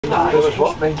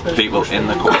people in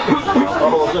the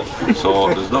country.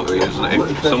 So there's no reason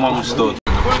if someone stood.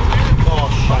 Oh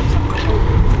shite.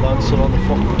 Lads are on the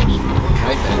fucking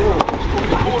right there.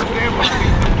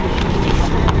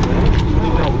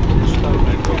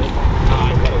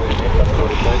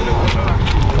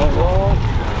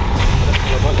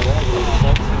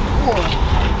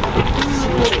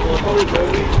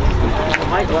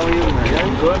 Mike, how are you,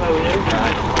 man? Good, how are you?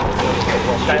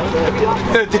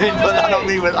 Didn't put that on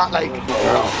me with that, like.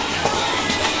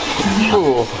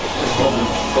 Oh.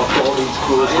 Got all these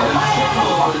screws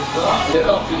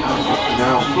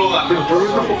now. They've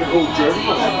ruined the fucking whole journey.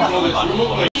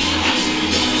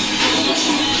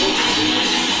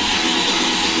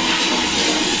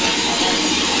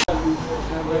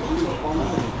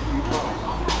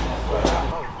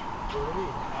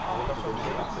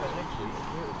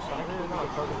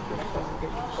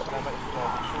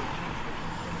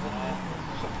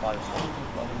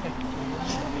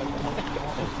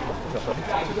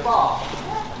 To the bar.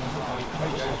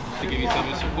 To give you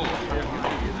some support.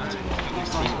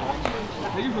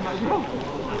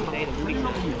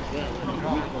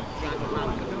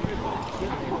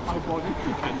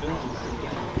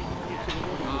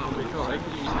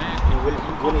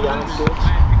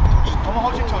 Come on,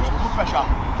 hold your toes, put pressure.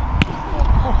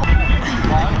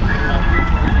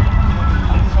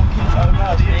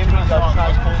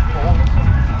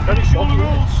 Very short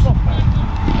rules.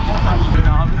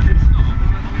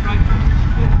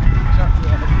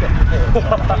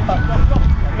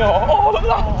 No, all of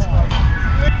that! Oh, love that!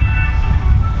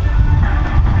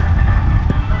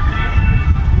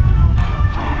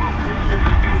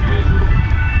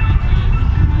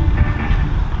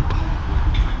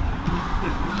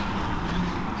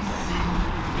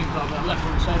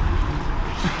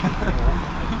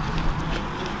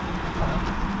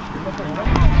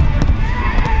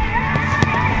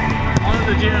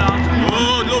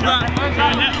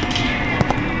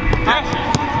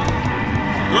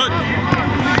 Good!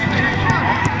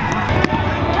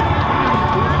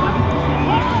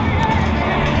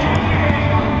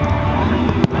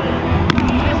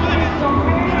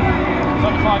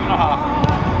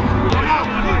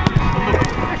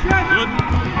 Good.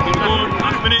 Keep going.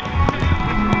 Last minute.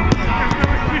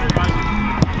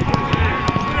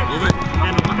 Move it.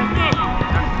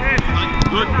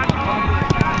 Good.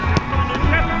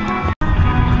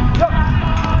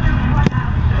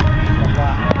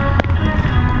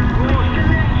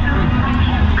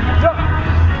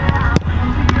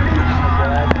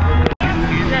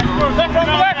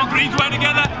 Greens well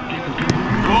together.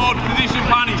 Good position,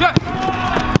 Panny.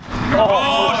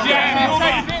 Oh, shit.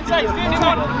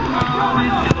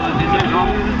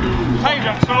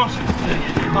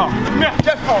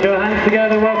 Your hands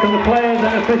together, welcome the players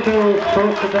and officials for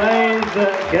today's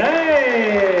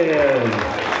game.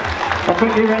 I'll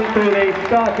quickly run through the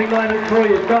starting lineup for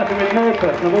you, starting with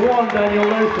Norfolk. Number 1, Daniel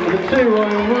Lawson. Number 2,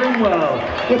 Ryan Roomwell.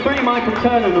 Number 3, Michael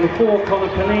Turner. Number 4, Connor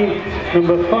Panini.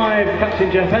 Number 5,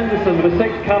 Captain Jeff Henderson. Number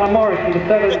 6, Callum Morris. Number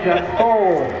 7, Jack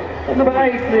Hall. Number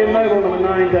 8, Liam Noble. Number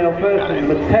 9, Dale Thurston.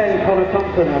 Number 10, Connor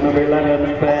Thompson. And number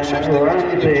 11, Ben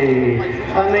Ramsey.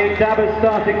 And the Dabbers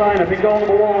starting lineup in goal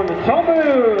number 1, Tom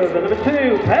Booth. Number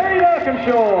 2, Perry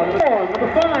Larkinshaw. Number 4, number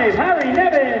 5, Harry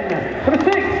Nevin. Number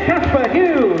 6, Casper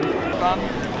Hughes.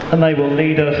 And they will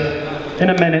lead us in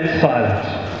a minute's silence.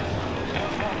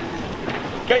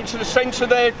 Getting to the centre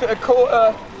there,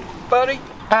 Barry.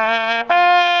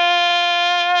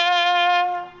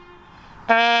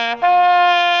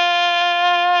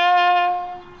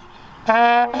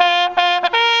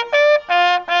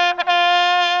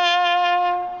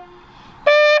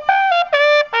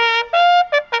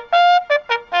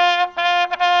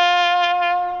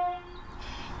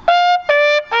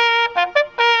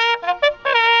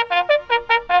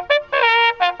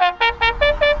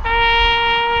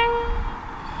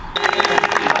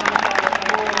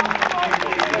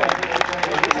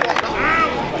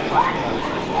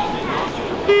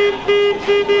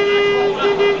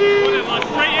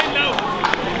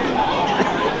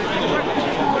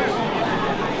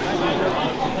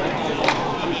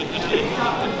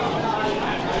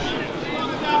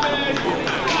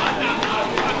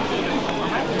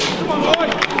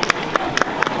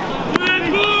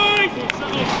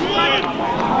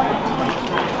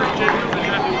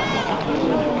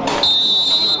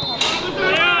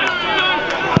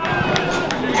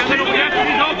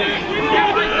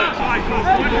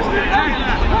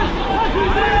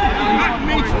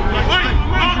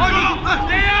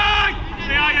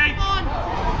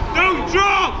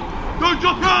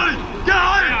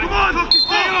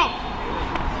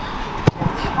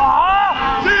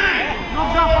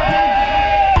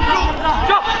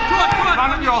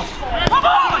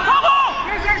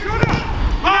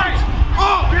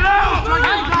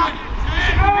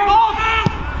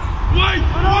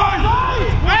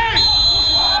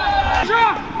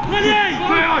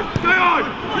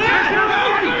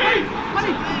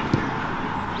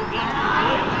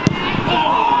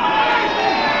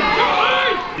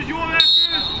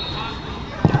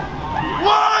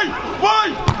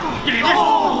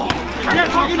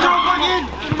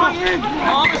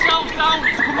 Calm yourselves down.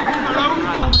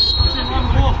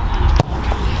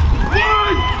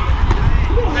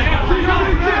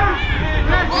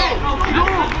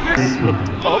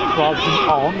 Up rather than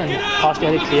on and partially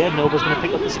headed clear. Nobody's going to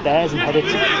pick up the spares and head it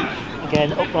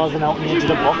again up rather than out on the edge of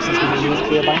the box. It's going to be used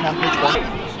clear by Nantwich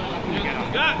Town.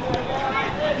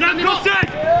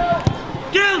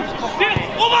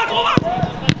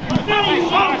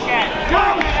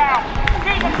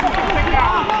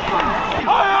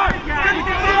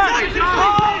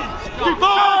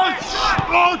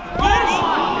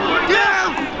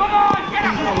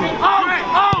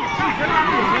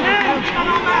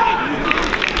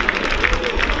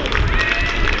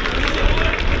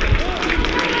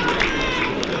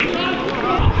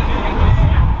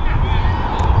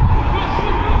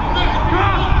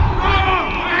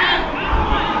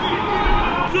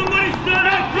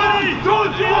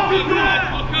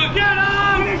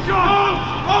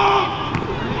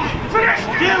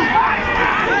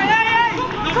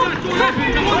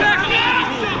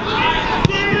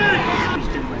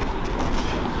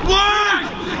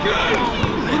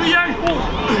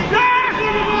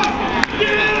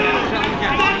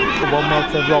 One more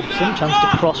to Robson, chance to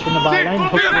cross from the byline,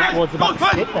 hooks it towards the back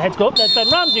skip, the heads go up, there's Ben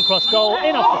Ramsey cross goal,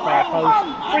 in off the far post,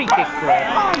 free kick for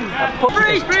puts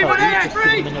it as Toby, just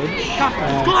giving him a nudge.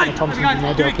 Connor Thompson's in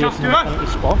there, Dale Pearson in the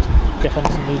penalty spot,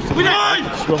 defence moves to the right,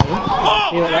 swung in,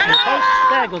 here at the post,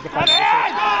 there goes the final whistle,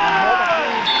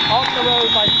 and on the road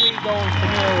by 3 goals to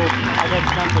 0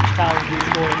 against Nantwich Town, who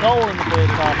scored a goal in the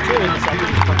first half, 2 in the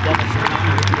second from Denison.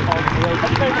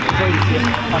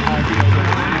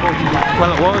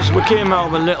 Well, it was. We came out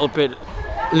of a little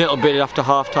bit after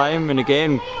half time, and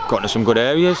again got into some good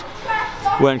areas.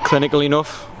 Weren't clinical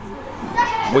enough.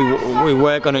 We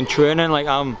work on in training. Like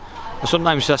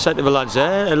sometimes I said to the lads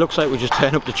there, it looks like we just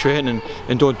turn up to training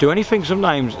and don't do anything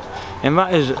sometimes, and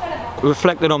that is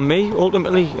reflected on me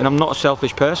ultimately. And I'm not a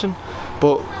selfish person,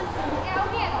 but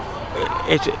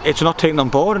it's not taken on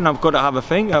board, and I've got to have a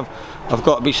thing. I've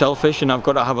got to be selfish, and I've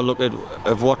got to have a look at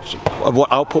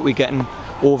what output we're getting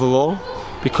overall,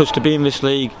 because to be in this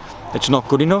league, it's not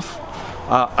good enough.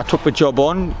 I took the job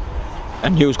on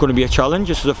and knew it was going to be a challenge.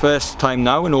 This is the first time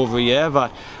now in over a year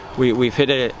that we've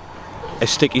hit a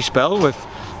sticky spell with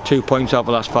 2 points out of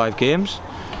the last 5 games.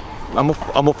 I'm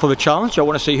up for the challenge. I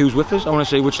want to see who's with us. I want to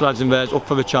see which lads in there is up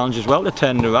for the challenge as well to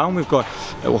turn it around. We've got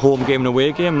a home game and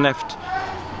away game left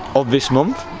of this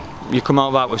month. You come out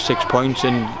of that with 6 points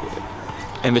in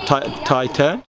the tie turn.